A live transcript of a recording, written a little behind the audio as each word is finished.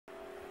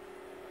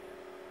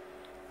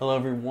Hello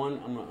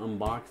everyone, I'm going to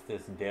unbox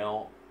this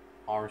Dell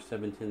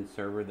R710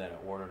 server that I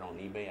ordered on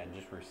eBay. I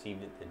just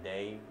received it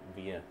today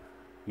via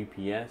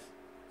UPS.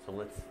 So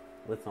let's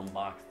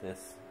unbox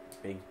this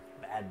big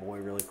bad boy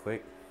really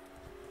quick.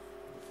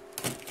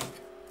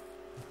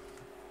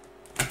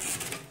 I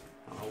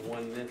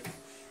won this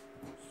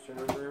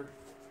server.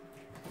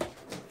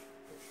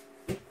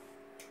 The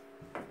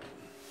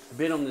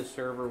bid on this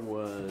server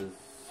was,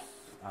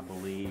 I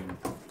believe,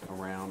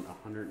 around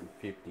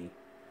 $150.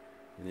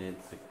 And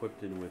it's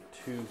equipped with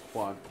 2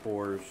 quad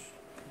cores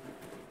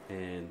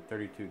and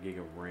 32 gig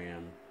of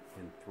RAM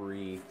and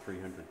 3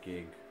 300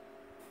 gig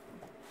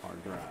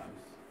hard drives.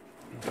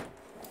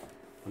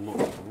 And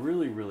what's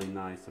really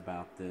nice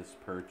about this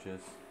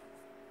purchase,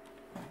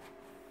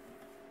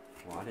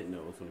 well, I didn't know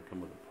it was going to come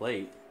with a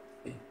plate.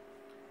 I mean,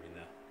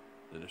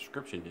 the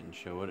description didn't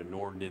show it,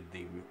 nor did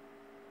the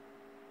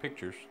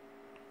pictures,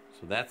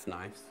 so that's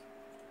nice.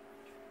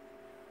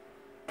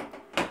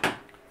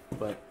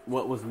 But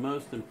what was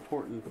most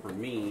important for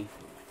me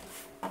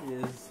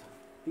is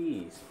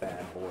these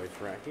bad boys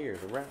right here,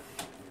 the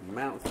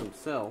mounts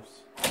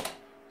themselves,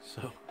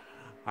 so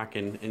I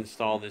can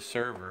install this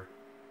server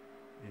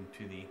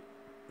into the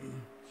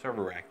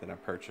server rack that I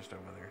purchased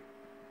over there.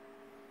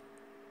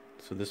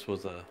 So this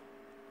was a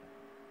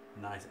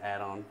nice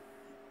add-on.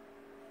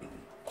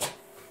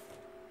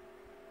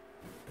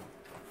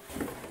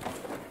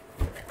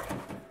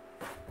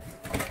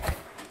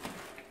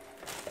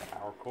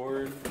 Power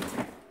cord.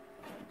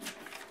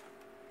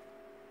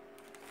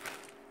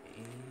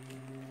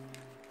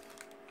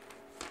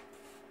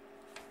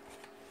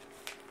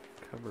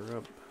 Cover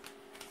up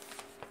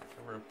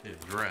the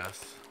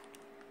address,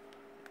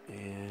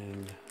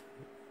 and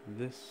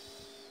this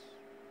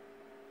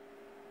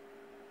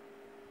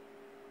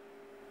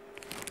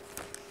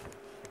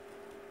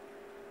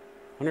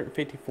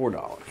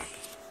 $154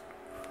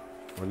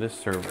 for this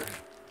server.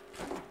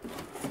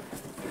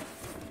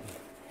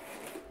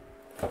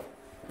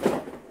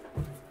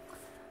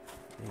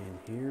 And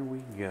here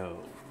we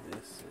go.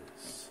 This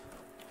is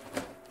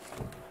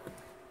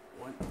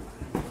what I'm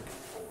looking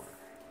for.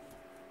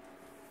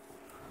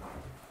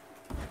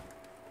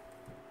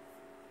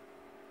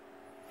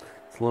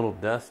 It's a little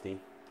dusty.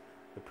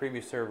 The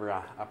previous server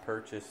I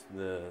purchased,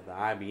 the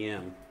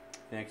IBM,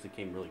 it actually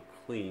came really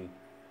clean.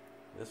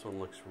 This one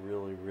looks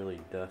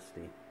really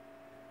dusty.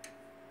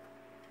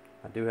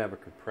 I do have a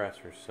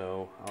compressor,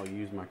 so I'll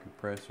use my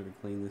compressor to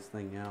clean this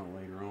thing out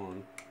later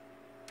on.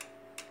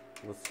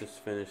 Let's just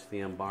finish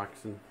the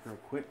unboxing real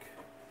quick.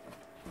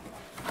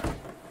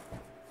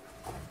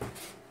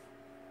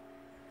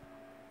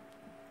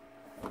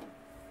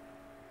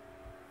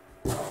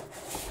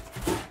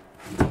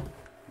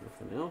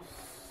 Nothing else.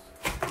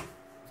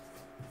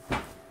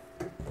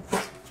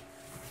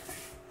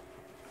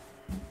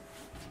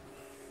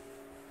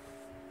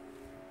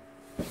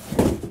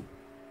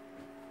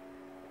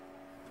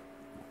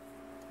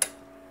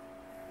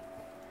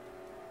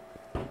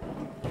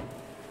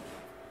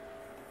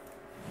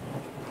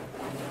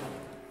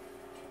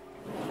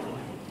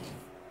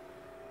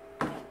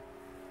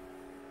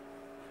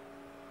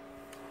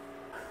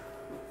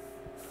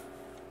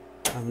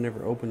 I've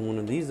never opened one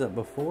of these up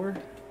before.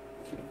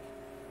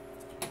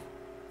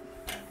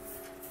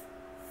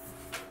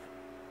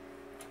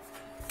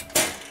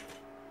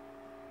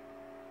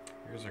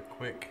 Here's a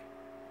quick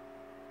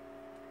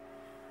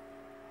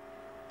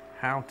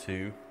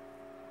how-to.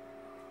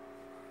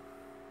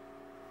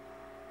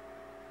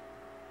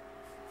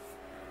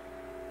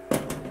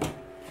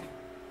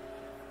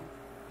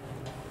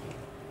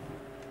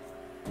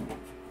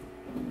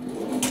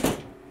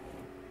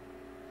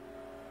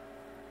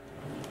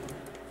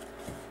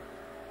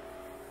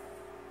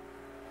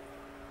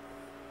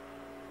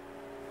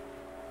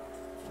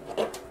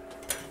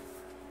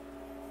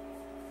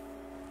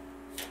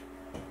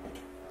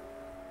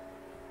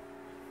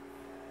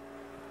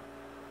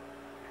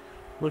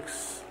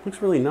 Looks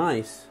really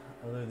nice,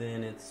 other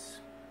than it's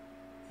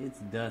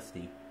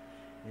dusty.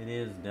 It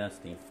is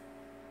dusty.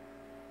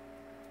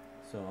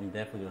 So I'm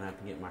definitely gonna have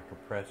to get my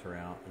compressor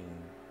out and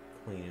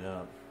clean it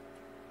up.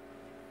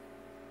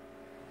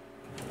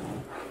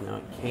 Now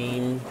it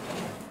came.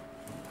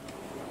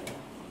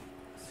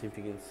 Let's see if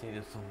you can see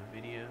this on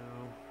the video.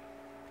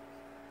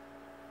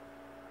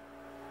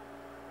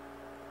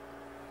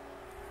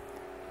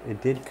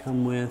 It did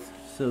come with,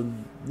 so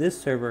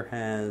this server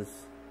has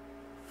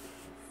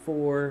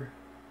 4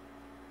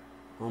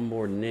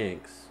 onboard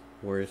NICs,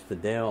 whereas the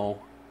the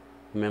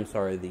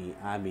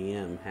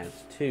IBM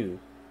has 2.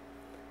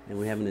 And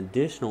we have an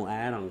additional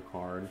add-on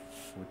card,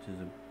 which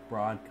is a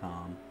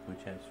Broadcom,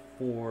 which has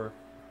 4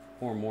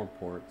 more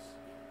ports.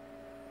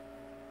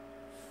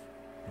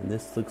 And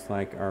this looks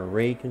like our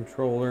array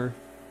controller.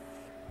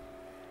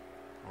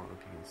 I don't know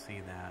if you can see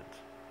that.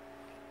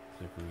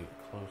 See if we can get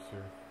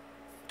closer.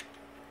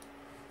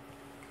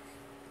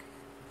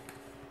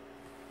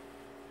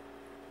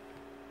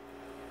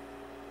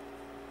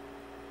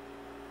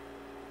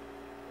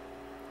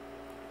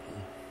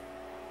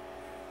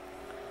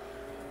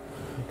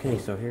 Okay,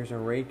 so here's our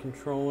RAID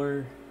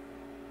controller,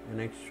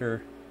 an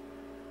extra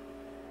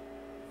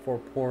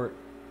 4-port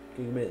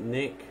gigabit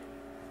NIC.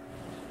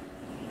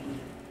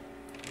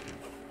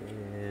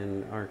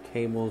 And our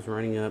cables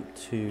running up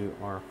to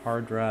our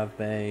hard drive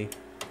bay.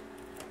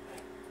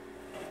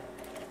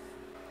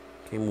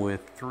 Came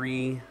with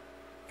 3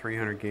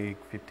 300 gig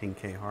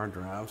 15K hard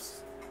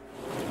drives.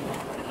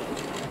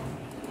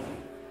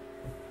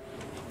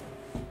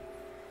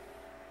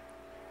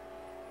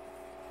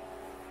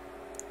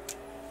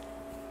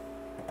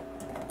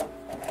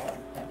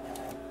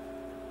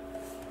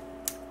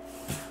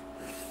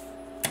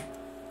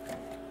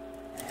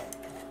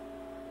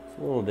 It's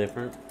a little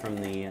different from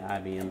the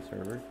IBM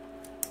server.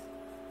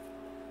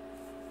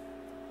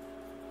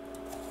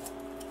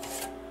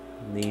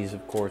 These,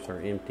 of course, are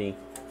empty.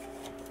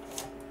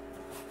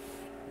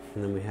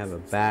 And then we have a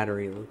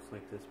battery. It looks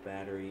like this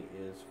battery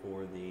is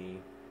for the,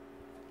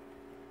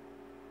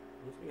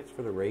 looks like it's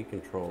for the RAID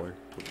controller.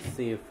 Let's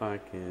see if I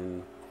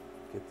can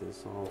get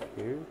this off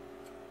here.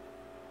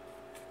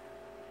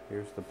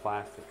 Here's the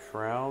plastic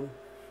shroud.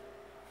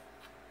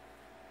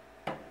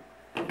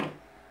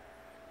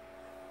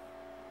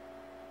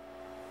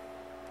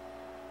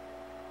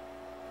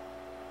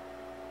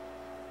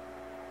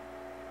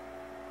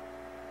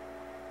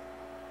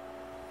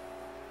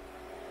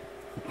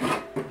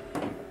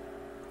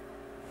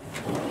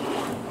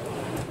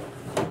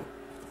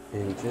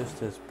 And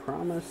just as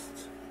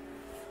promised,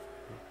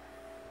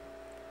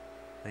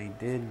 they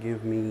did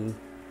give me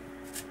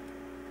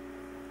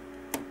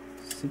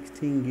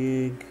 16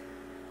 gig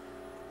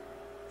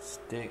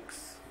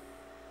sticks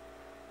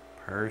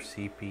per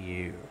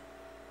CPU.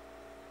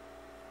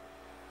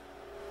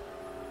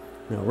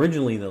 Now,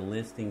 originally the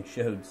listing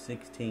showed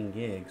 16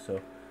 gigs,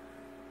 so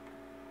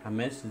I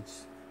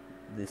messaged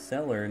the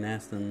seller and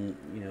asked them,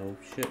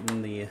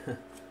 shouldn't the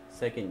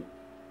second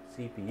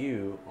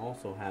CPU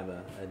also have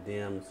a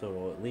DIMM so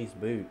it'll at least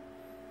boot?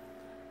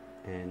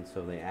 And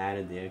so they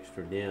added the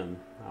extra DIMM.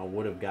 I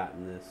would have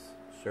gotten this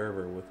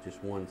server with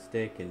just one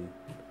stick and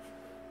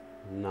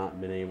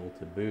not been able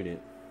to boot it,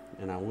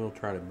 and I will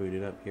try to boot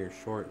it up here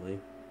shortly.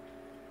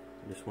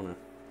 I just want to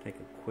take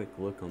a quick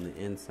look on the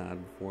inside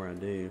before I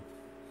do.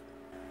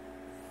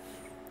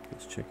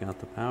 Let's check out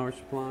the power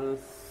supplies.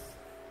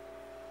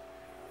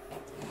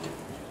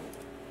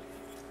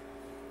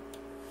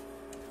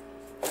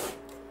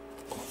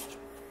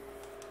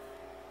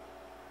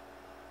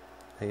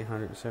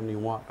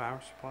 $870-watt power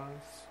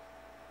supplies.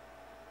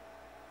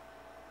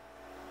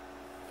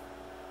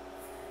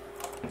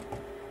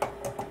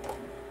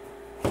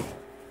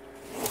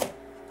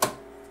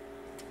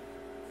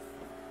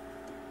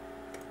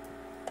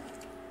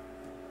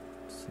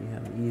 See how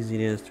easy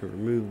it is to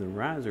remove the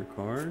riser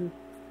card.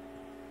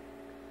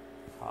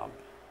 Pop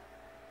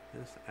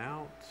this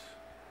out.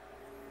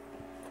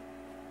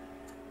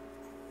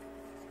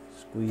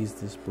 Squeeze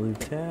this blue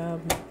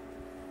tab.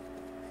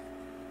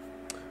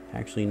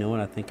 Actually, you know what?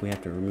 I think we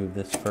have to remove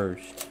this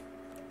first.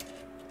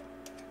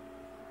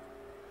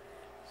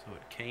 So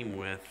it came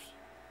with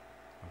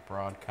a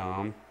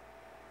Broadcom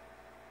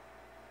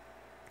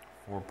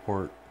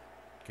 4-port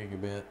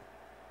gigabit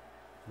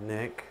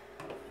NIC.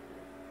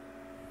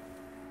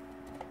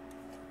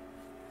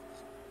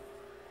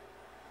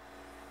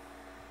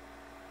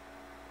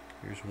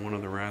 Here's one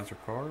of the riser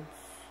cards,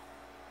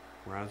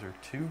 riser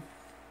 2.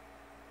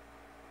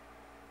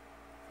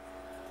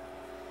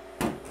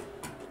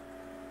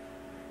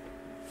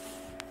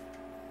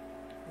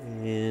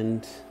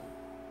 And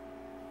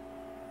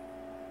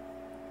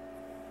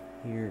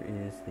here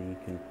is the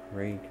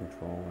RAID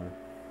controller,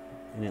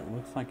 and it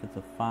looks like it's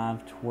a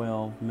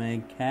 512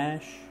 meg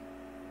cache.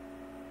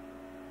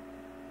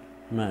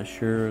 I'm not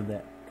sure,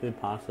 that could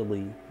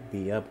possibly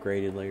be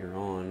upgraded later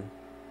on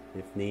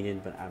if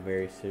needed, but I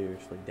very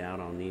seriously doubt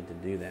I'll need to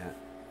do that.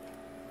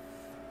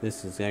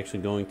 This is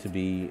actually going to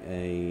be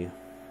a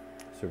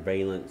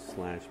surveillance /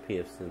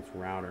 Psense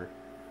router.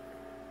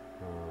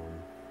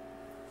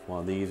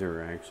 While these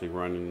are actually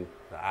running,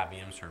 the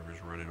IBM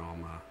servers running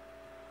on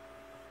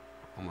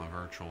my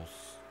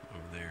virtuals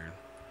over there.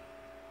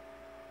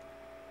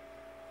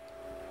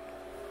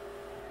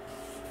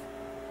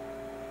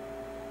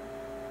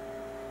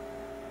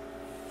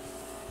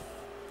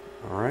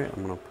 Alright,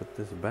 I'm going to put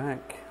this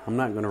back. I'm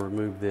not going to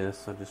remove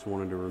this. I just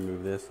wanted to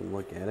remove this and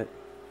look at it.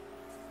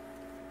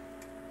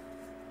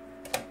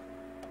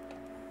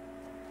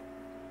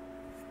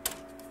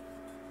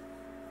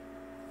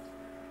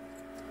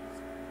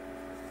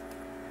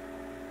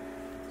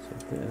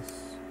 So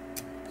this.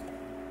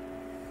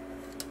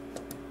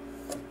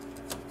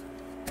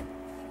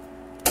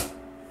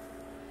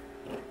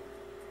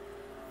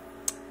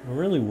 I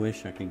really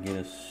wish I could get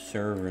a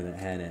server that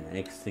had an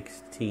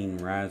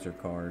X16 riser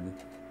card.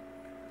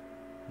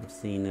 I've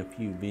seen a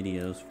few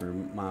videos for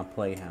my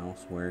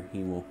Playhouse where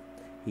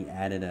he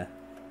added a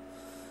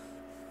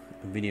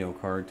video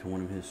card to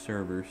one of his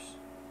servers.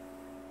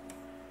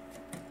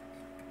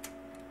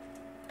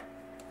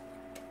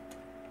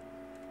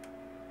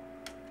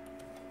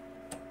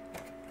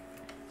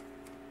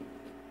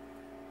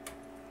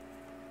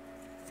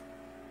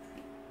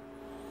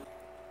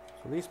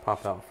 So these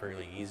pop out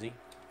fairly easy.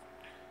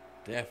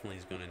 Definitely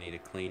is going to need a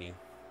cleaning.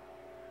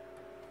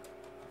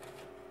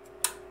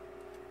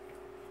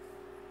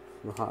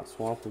 The hot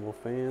swappable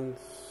fans.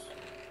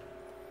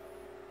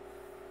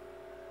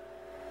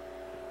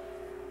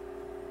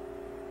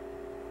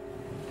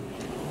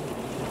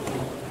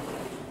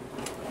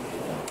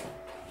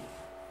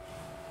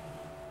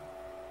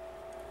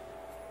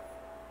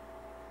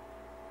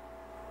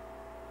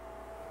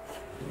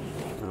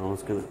 Now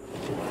let's go back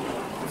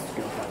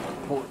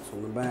to ports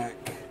on the back.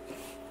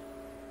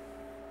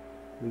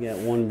 We got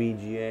one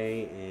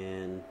VGA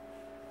and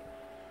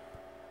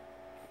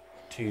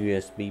two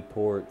USB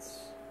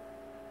ports.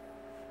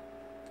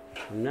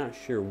 I'm not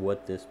sure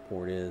what this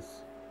port is.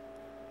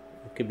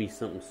 It could be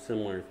something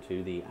similar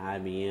to the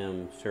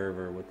IBM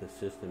server with the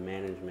system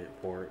management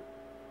port.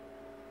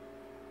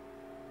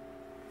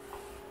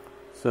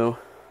 So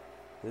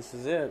this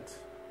is it.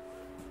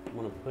 I'm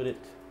going to put it,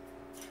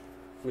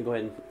 I'm going to go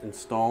ahead and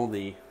install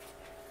the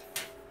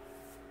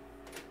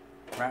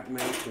rack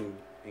mount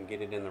and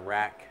get it in the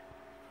rack.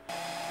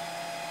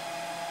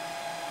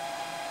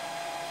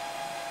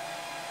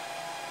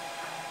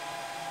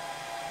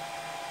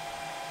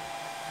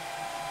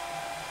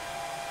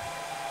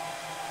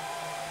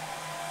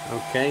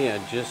 Okay, I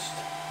just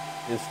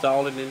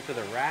installed it into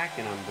the rack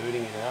and I'm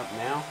booting it up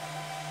now.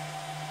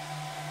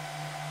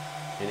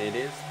 And it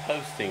is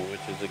posting, which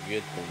is a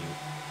good thing.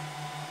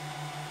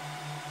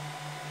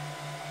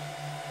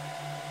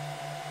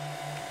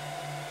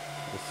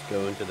 Let's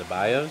go into the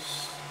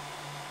BIOS.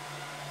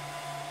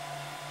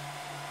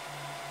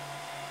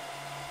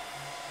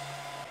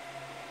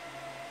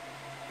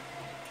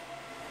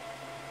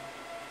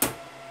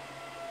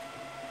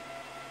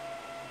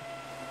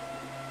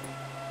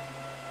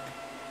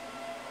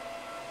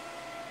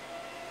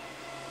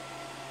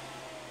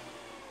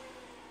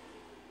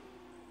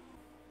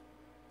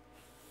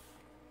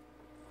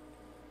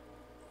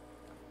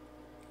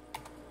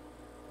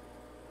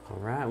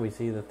 Alright, we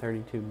see the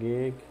 32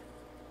 gig,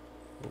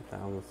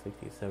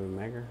 1067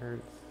 megahertz.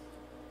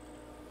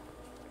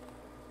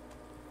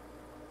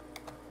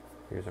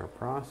 Here's our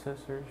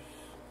processors,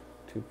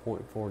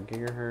 2.4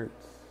 gigahertz.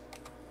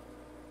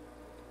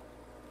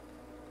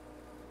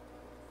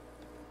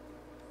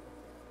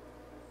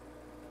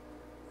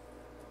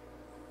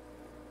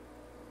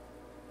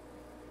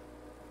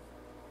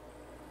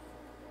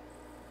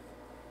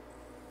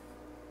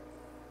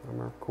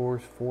 Our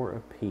cores 4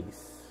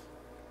 apiece.